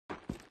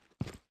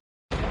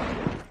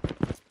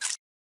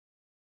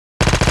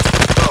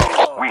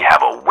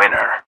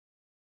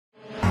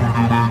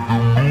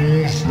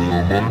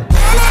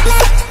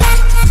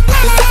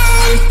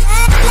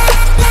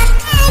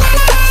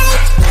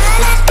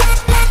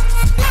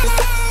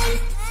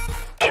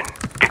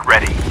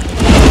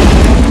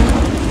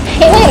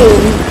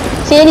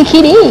vieni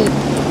chi lì?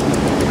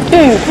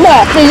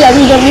 Ma degli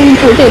amici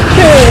potete.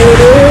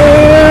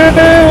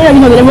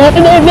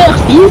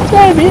 Merci,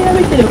 ça bien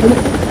avec le téléphone.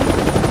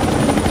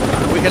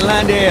 We can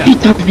land here.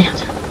 Putain de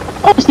merde.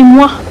 Oh, c'est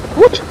moi.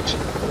 Wesh.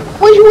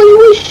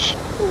 Wesh.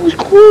 Je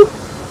crois.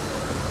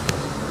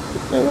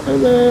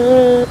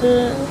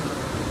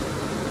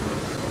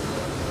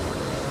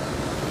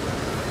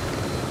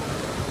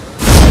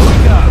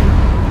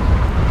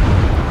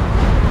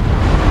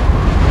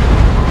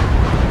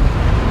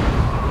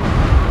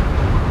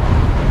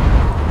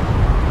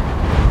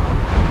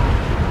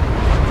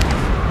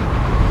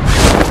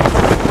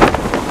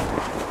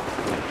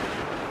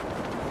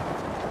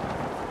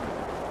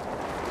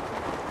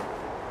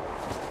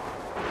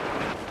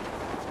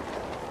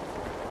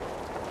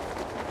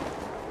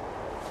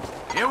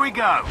 Here we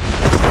go.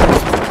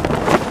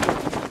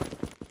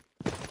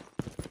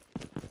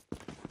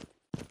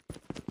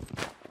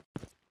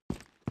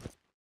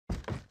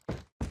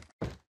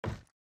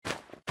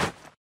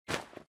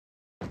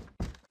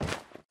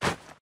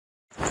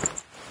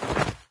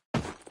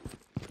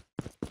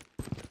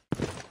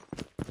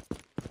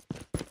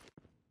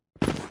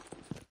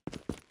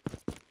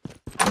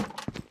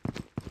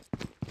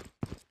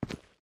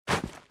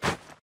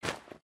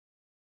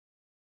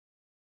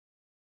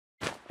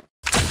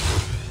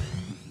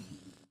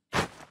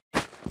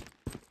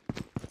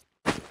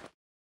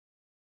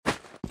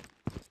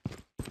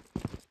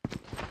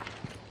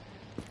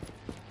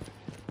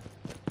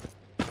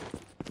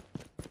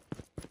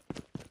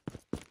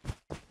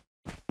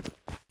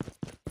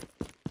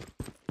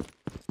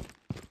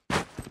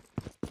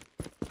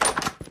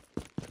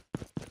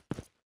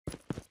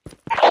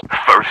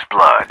 First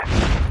blood.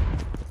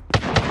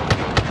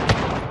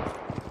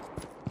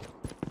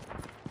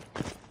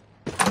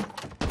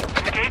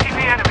 Engaging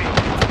the enemy.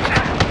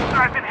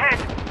 I've been hit.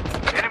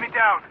 Enemy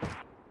down.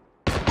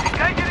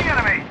 Engaging the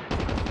enemy.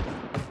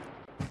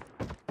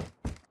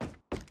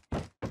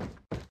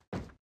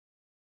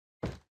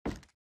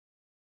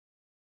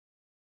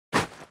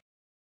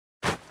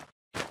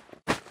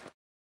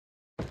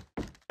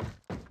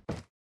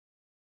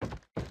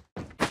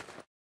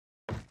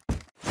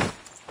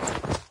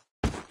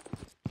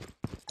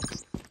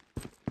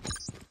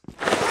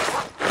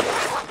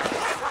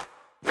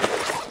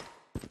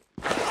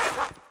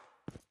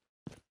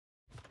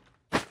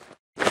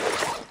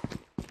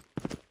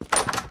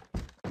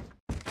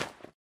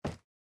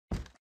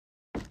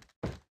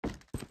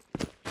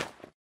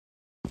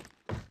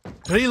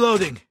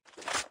 Reloading.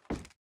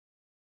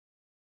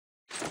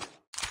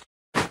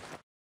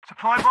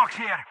 Supply box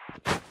here.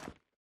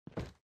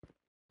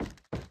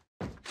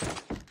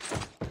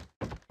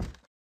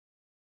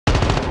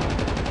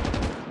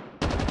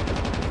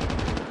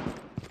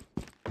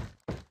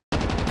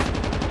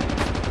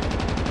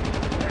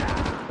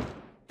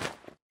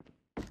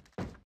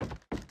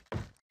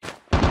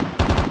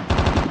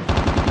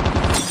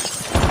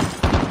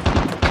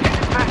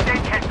 First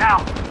aid kit now.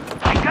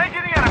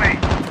 Engaging the enemy.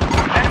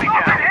 Enemy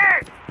down.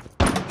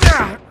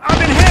 I've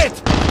been hit!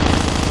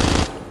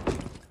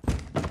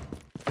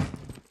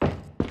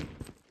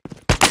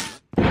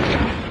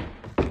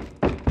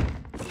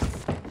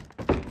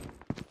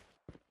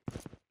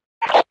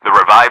 The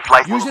revived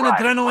flight will Using arrive.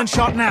 adrenaline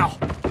shot now.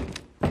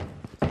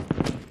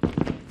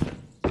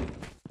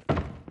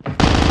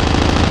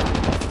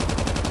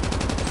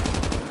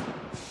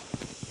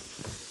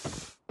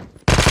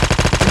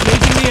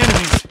 Engaging the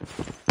enemies.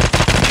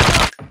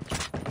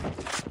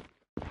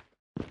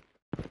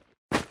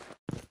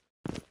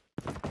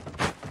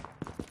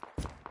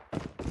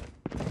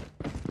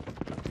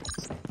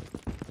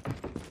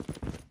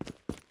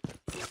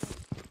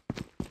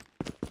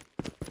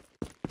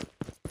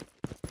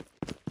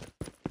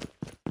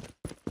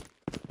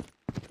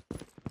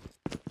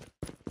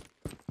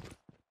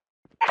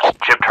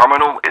 Chip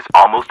terminal is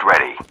almost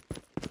ready.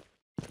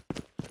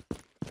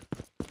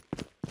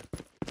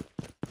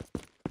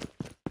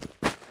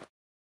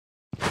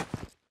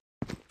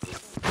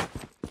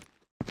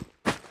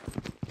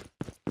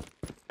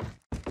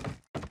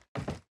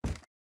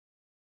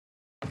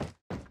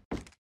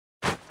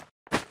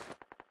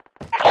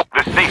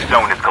 The safe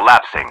zone is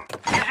collapsing.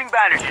 Using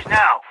bandages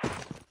now.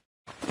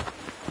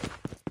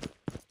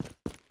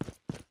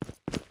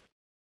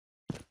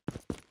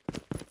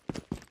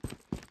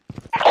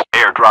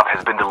 Airdrop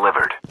has been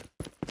delivered.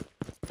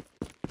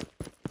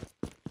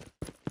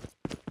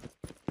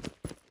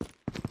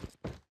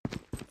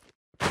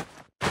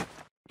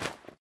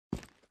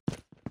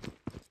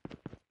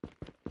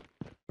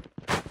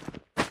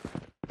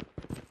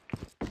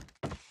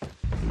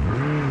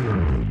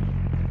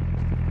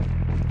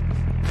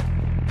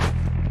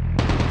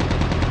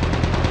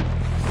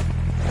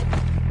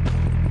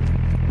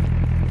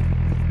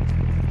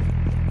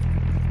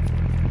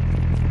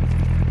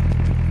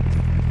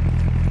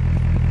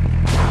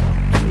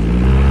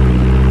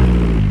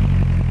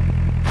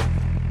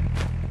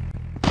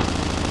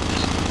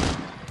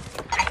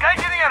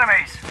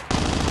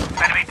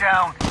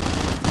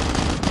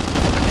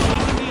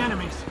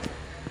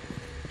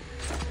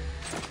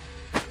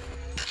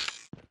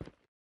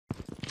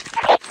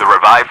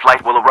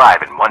 flight will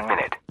arrive in 1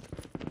 minute.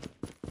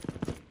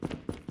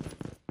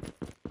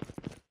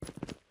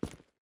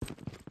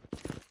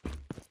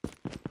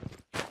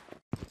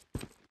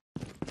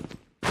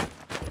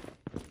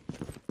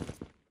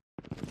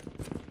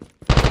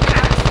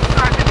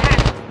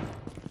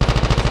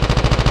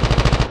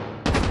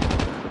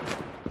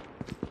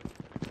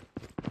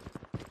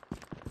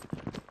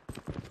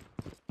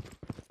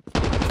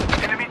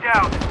 Enemy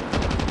down.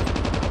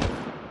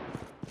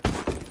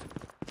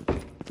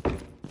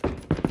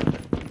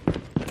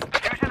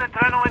 Using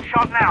adrenaline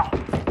shot now.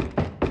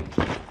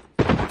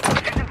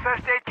 Using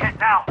first aid kit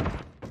now.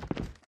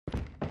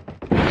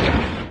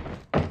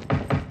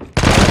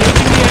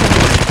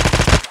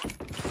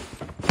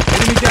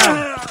 Enemy down.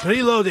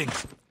 Reloading.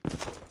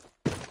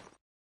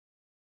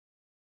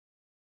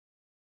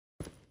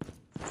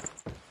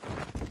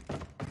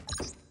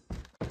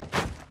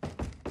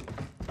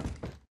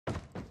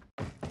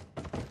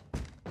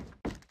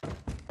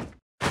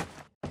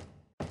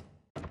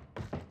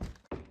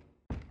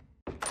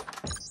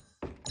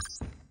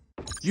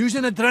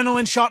 Using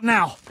adrenaline shot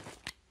now.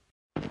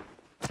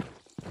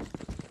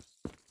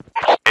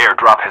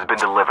 Airdrop has been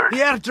delivered. The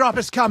airdrop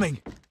is coming.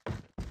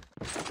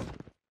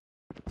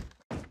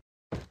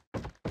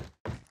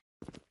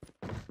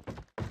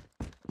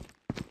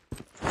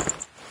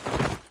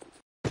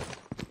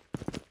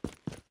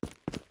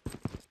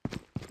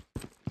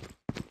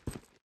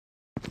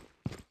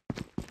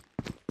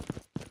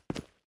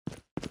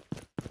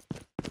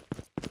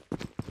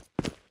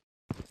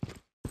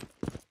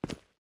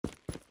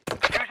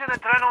 Using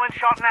adrenaline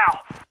shot now.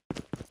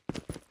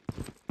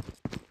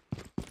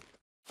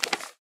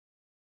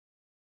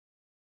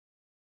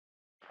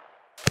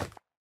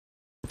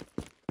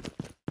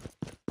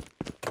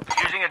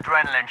 Using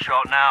adrenaline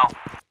shot now.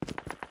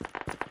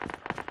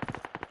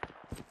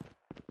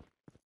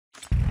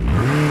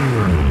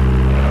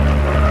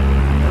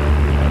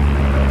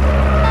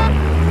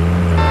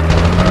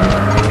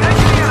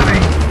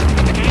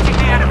 Engaging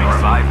the enemy.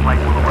 Revived flight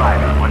will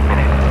arrive in 1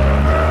 minute.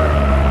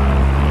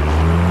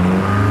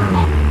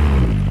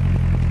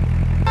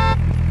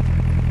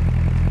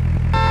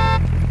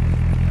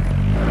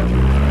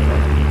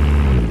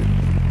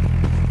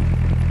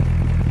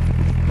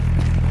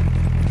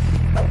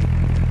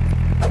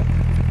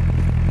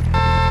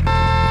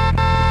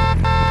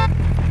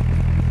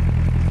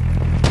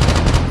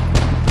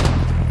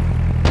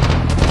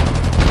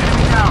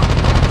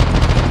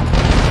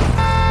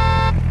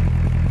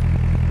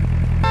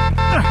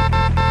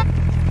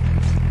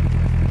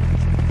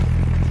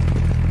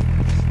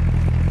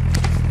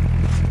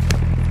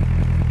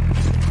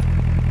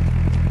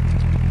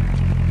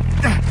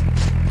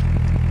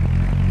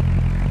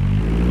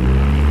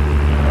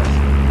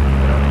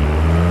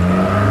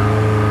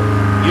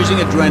 Using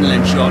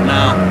adrenaline shot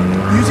now.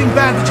 Using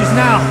bandages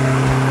now.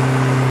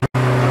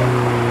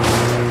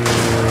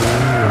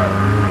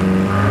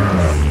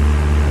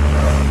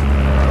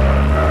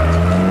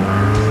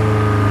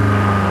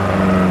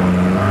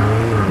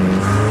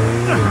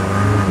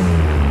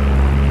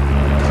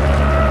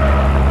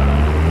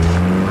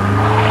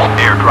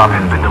 Airdrop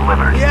has been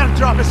delivered. The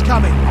airdrop is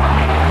coming.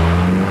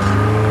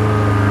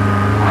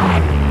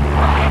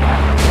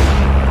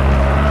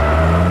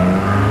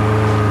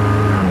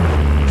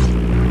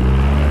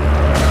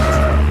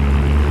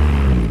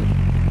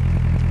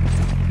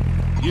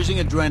 Using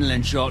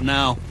adrenaline shot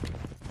now.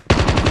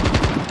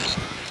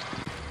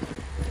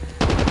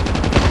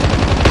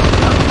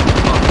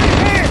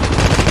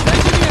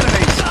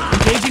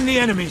 Engaging the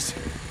enemies.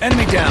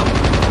 Enemy down.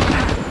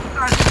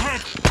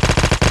 Ahead.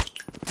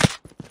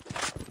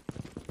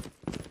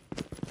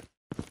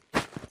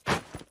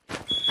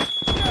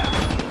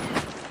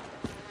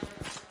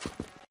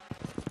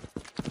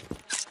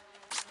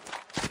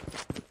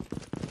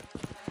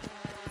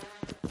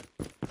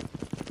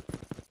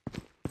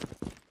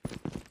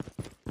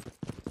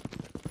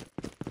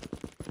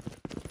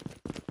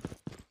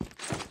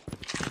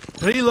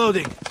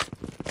 Reloading.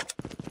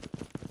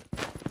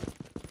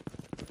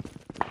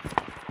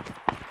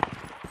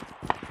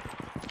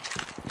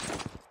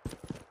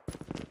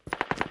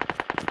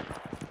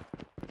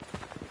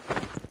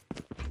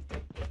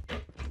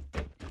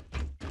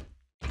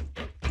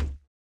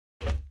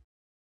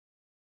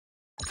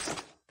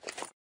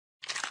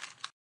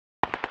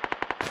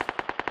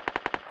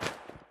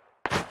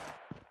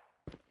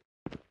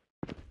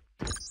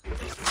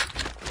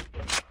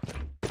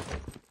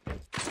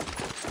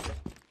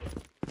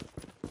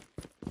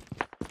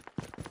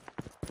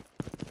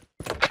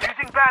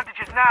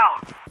 Bandages now.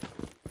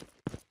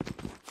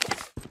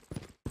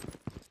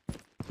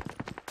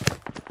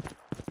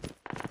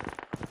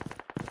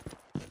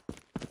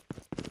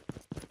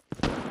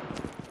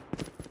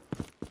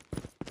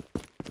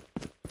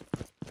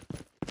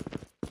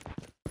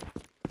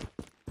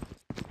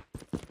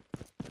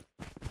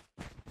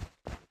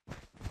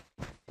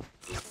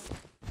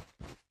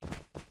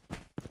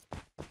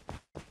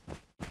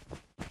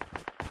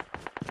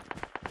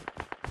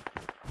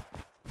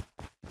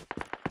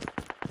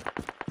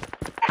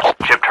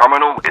 Chip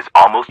terminal is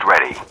almost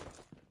ready.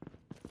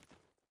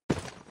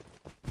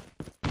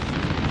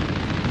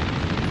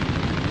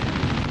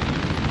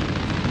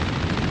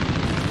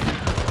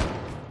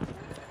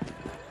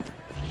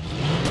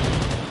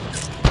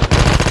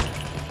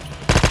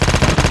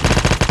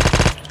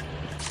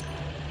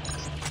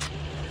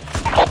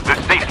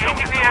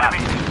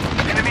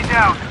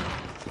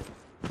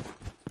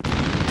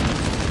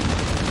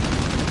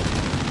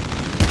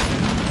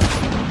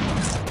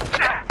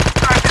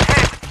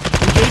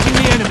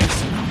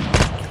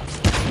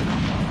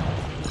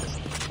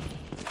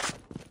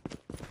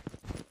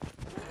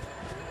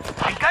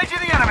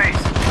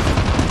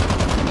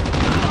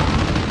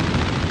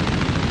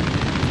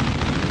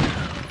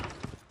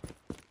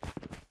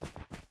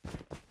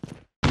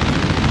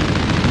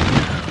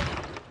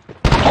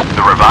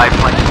 revived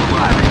flight is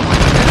arriving.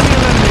 Enemy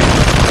eliminated.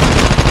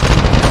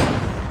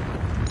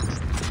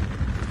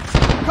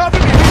 Cover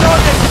me,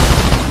 reloading!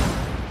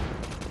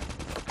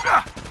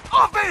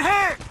 I've been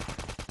hit!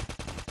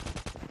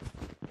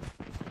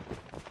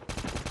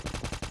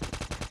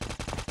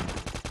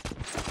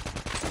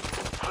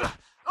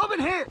 I've been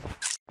hit!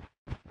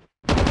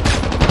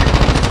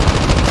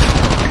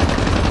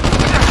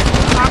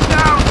 I'm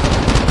down!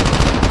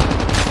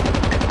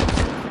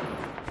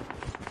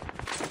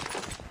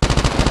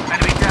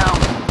 Enemy down.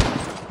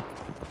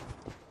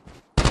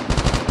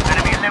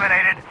 Enemy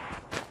eliminated.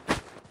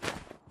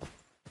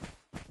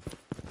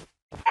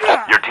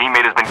 Your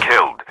teammate has been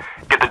killed.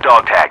 Get the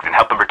dog tags and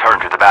help them return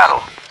to the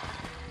battle.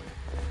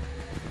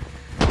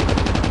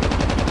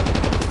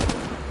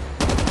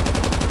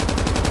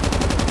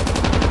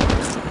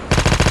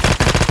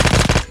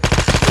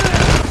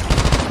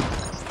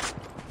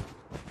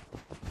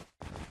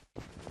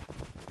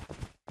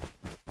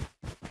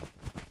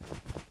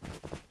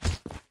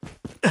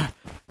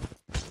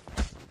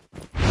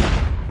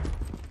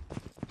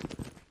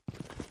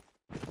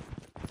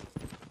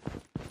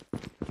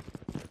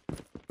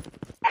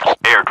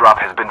 Airdrop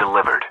has been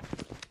delivered.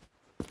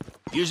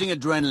 Using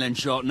adrenaline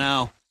shot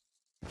now.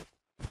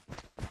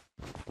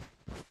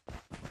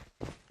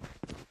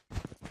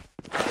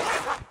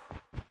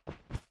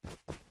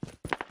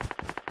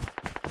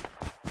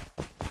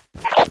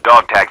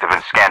 Dog tags have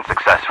been scanned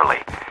successfully.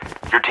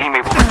 Your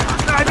teammate will return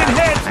to the I've been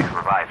battle hit! when the next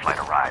revive flight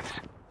arrives.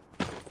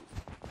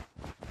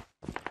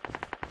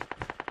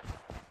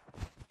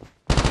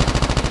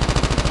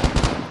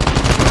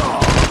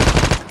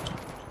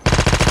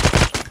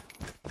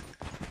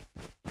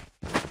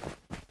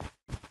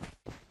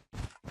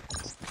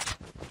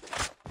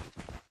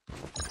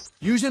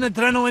 Using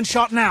adrenaline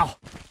shot now.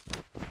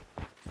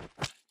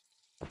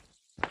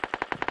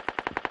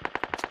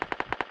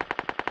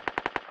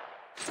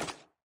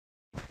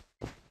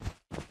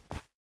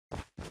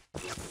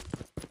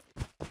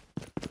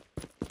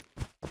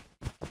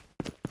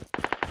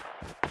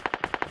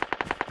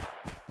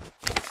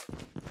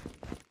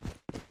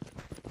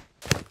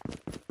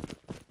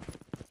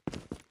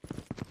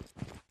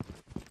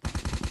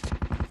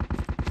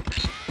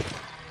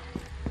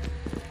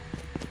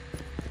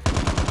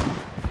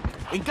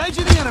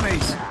 Engaging the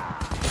enemies!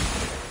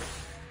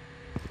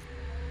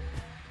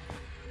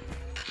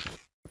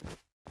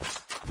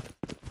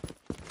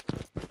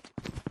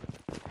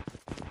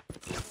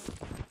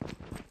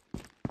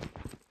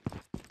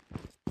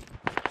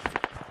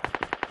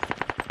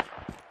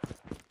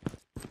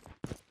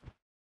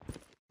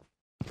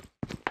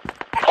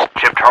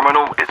 Chip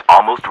terminal is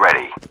almost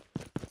ready.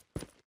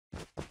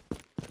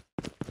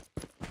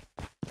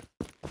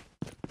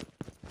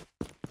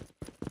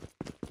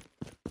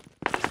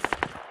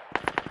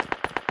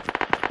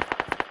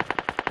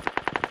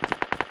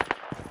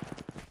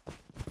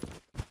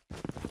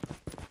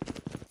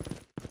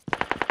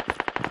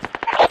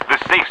 The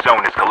safe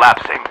zone is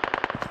collapsing.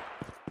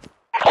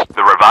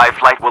 The revived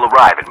flight will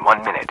arrive in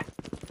 1 minute.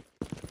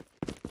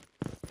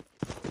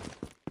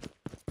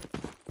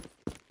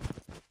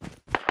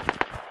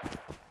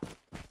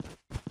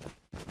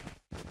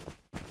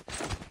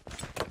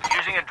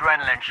 Using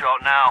adrenaline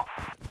shot now.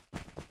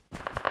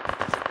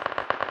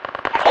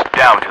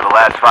 Down to the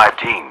last 5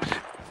 teams.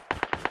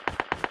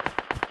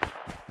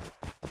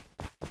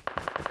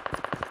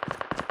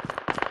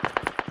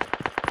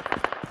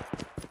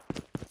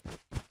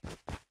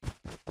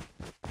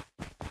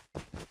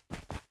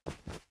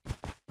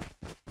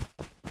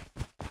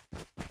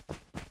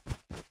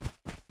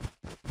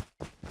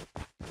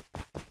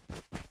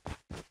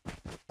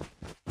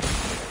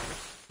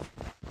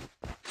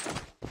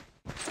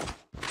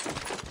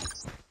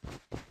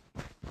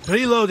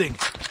 Reloading.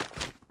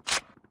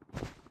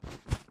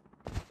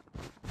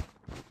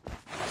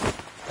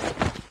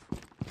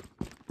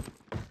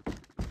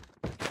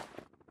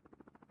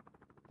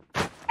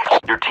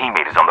 Your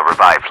teammate is on the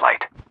revive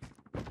flight.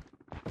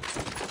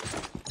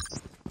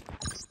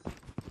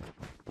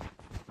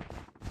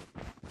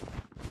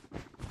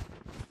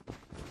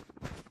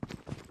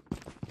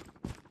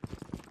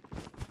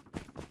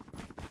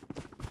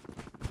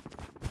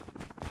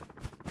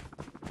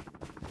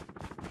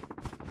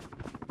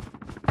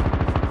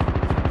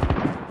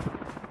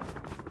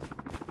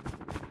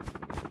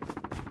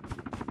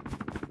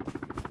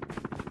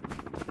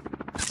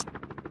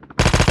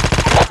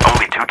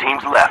 Only 2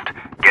 teams left,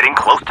 getting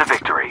close to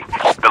victory.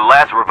 The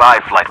last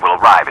revive flight will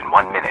arrive in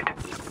 1 minute.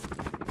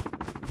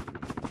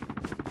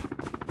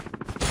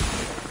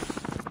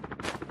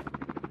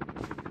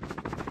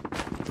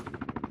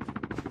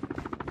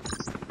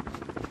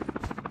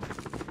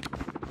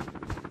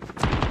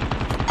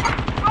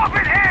 I've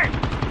been hit!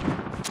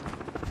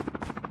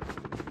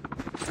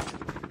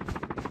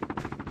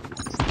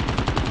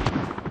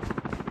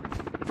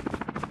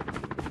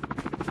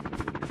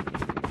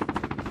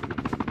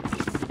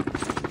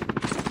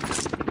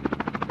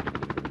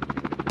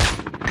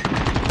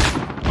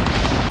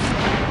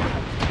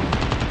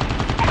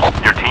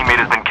 Your teammate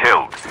has been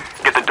killed.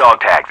 Get the dog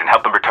tags and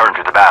help them return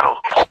to the battle.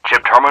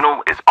 Chip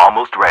terminal is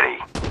almost ready.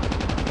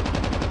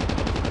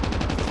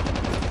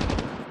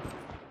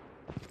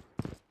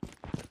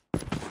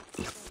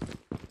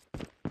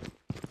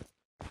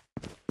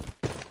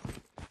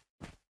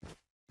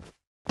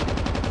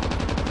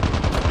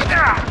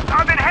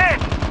 I've been hit!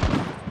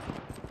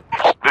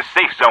 The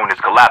safe zone is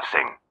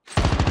collapsing.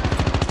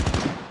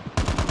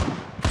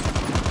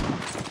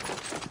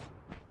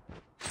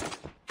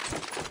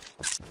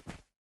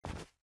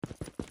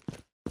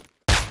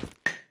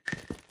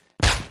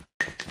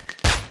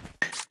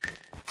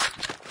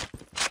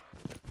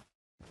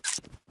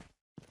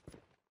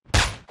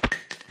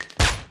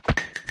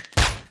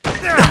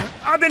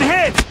 I've been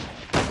hit!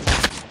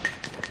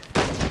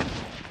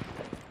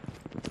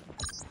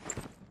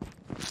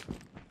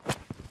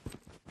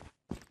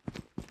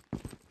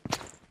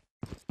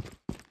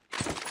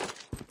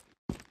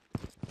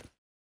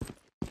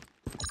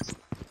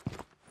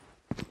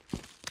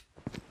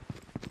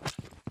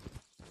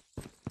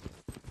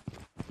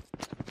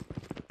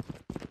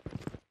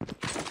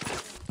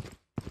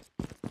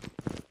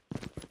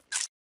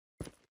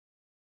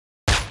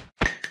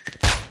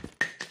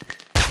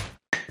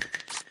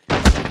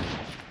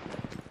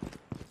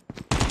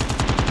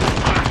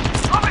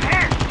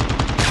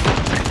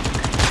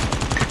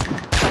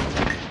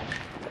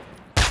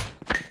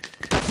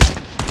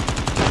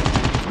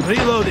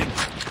 Reloading.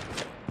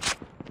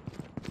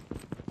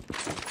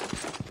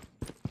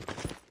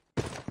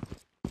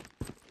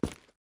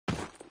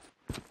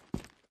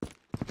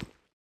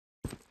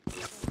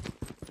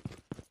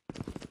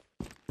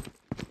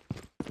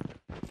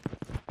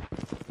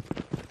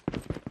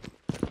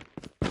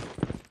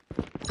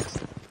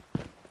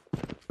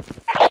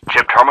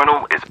 Chip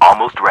terminal is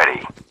almost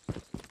ready.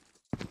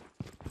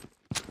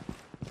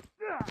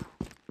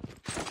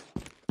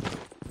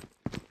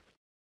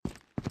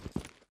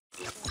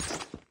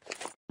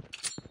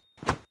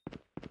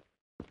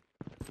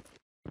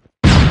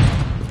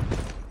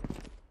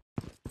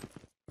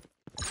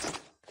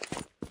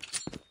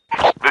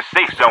 The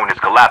safe zone is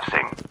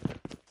collapsing.